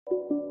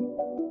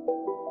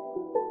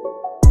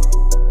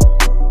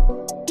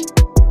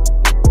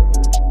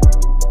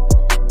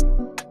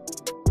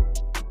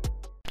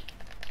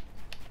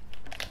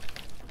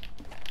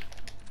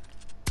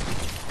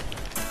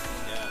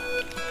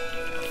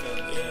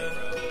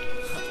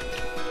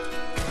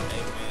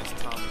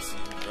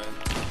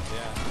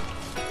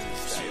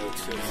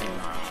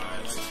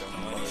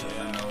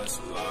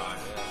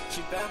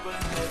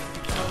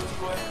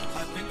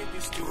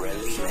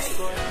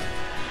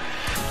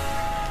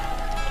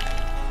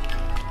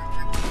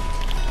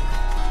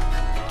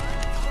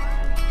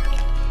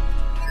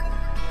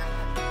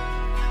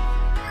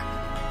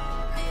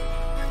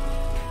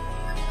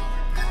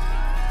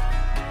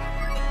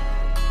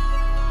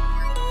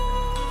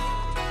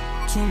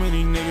Too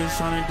many niggas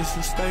tryna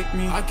disrespect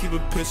me. I keep a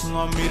pistol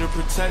on me to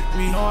protect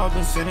me. Know I've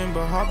been sitting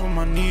but hop on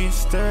my knees,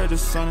 stare at the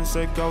sun and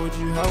say, God, would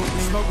you help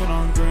me? Smoking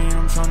on green,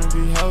 I'm tryna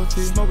be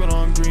healthy. Smoking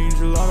on green,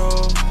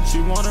 gelato.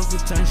 She wanna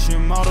pretend she a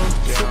model.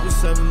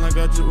 777 like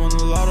I just won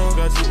the lotto.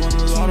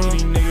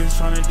 Too many niggas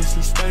tryna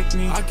disrespect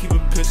me. I keep a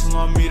pistol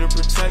on me to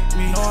protect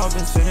me. Know I've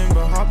been sitting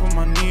but hop on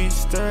my knees,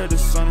 stare at the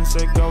sun and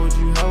say, God, would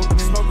you help me?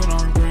 Smoking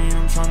on green,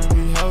 I'm tryna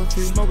be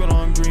healthy. Smoking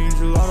on green,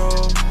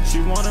 gelato. She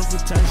wanna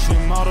pretend she a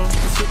model.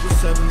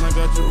 777 like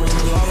I just won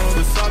the lotto.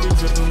 Cause I be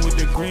drippin' with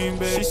the green,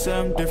 babe. She said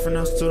I'm different,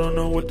 I still don't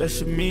know what that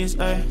shit means,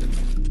 ayy.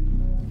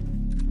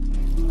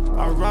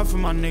 I ride for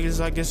my niggas,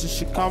 I guess this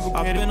shit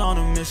complicated. I've been on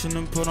a mission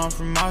and put on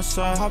from my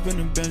side. Hop in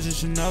the Benz and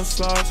Chanel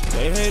slides.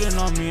 They hating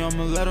on me,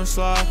 I'ma let them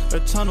slide. A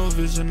tunnel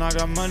vision, I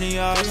got money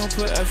out. They gon'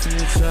 put F in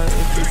the chat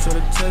if they try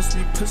to test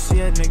me.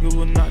 Pussy ass nigga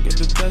will not get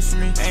the best of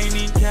me. Ain't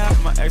even cap,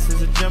 my ex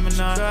is a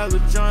Gemini. Bad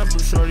with giant,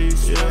 but shorty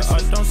expensive. I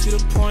don't see the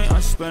point,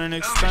 I'm spending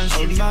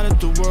expensive. I'm mad at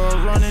the world,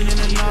 running in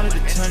and out of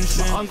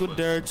detention. My Uncle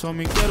Derek told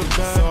me get a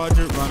bag, so I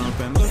just run up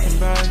and looking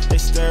back. They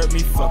stare at me,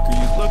 fuck are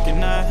you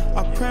looking at?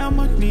 I pray on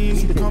my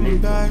knees, I'm coming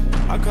back.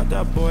 I cut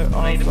that boy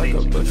off like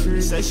a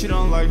butchery. Say she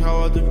don't like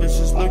how other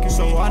bitches looking,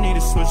 so I need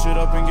to switch it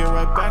up and get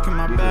right back in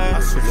my bag. I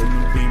switch in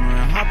the Beamer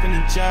and hop in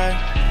the Jag.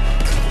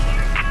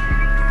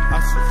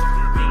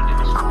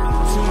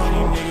 Too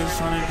many niggas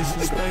tryna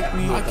disrespect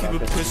me. I keep a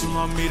pistol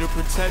on me to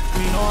protect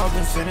me. Know I've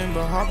been sitting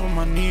but hop on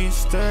my knees,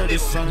 stare at the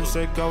sun and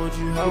say, God, would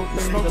you help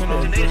me? Smoking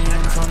on green,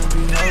 I'm tryna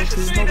be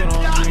healthy. Smoking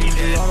on green,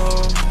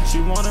 gelato. She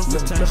wanna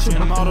pretend she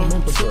a model.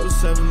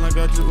 777 like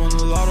I just won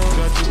the lotto.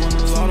 Too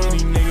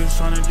many niggas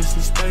tryna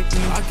disrespect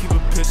me. I keep a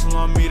pistol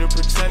on me to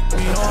protect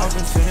me. Know I've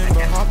been sitting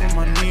but hop on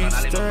my knees,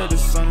 stare at the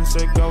sun and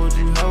say, God, would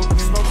you help me?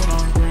 Smoking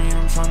on green,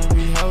 I'm tryna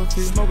be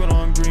healthy. Smoking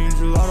on green,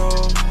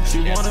 gelato. She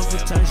wanna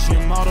pretend she a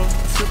model.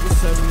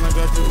 777 like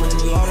I just won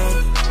the lotto.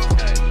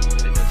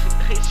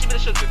 Schiet met een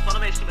shotgun, van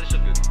hem mee, schiet met een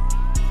shotgun.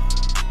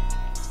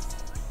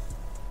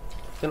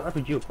 Er is een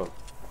RPG op, man.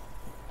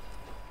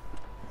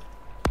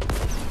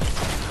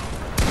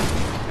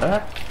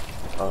 Huh?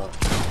 Oh.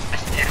 Hij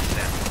is echt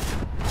vet.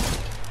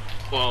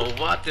 Wow,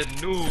 wat een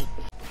noob.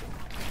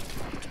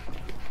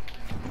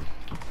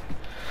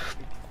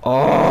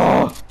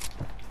 Oh!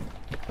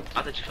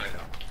 Altijd je vijf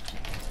nou.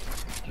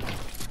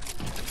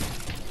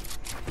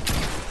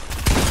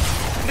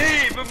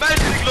 Nee, mijn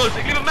muis liet ik los.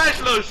 Ik liet mijn muis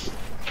los.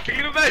 Ik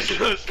liet mijn muis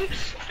los.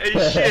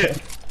 Hey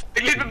shit.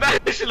 Ik liet mijn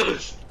muis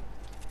los.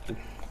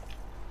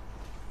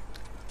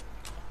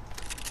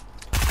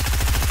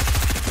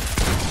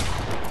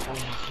 Oh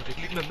mijn god, ik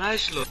liet mijn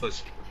muis los. Oh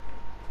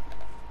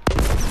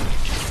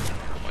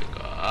my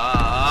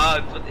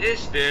god, wat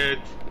is dit?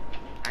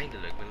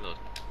 Eindelijk, ik ben los.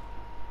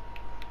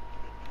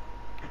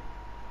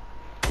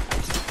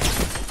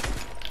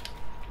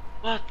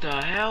 What the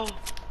hell?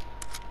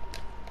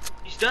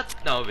 Wie is dat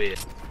nou weer?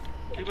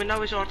 Ik ben nou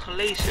weer zo hard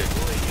gelezen. Oh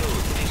joh,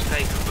 ik moet eens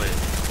kijken bij.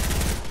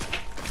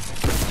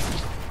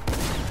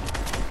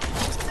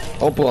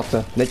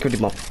 Opwachten, net voor die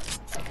map.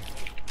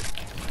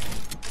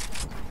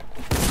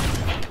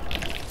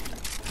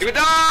 Ik ben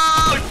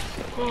dood!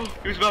 Oh,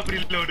 ik moest wapen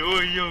reloaden,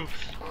 oh joh.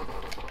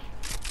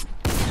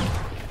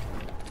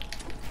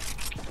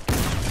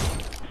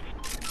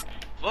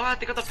 Wat?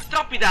 Ik had een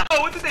trapje daar.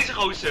 Oh, wat is deze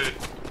gozer?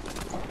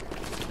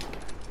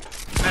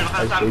 En we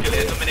gaan samen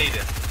killen naar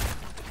beneden.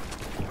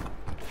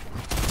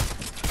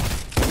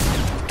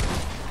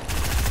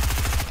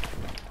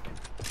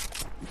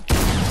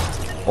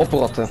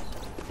 Opratten.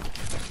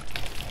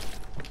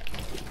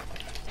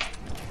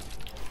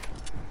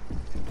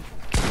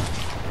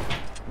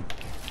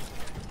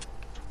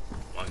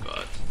 Oh my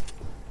god.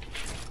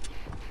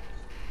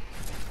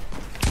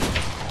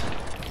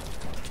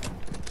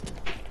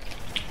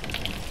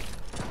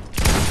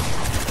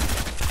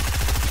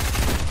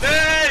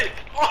 Nee!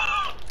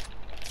 Oh!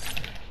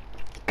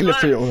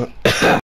 Cliffen, jongen.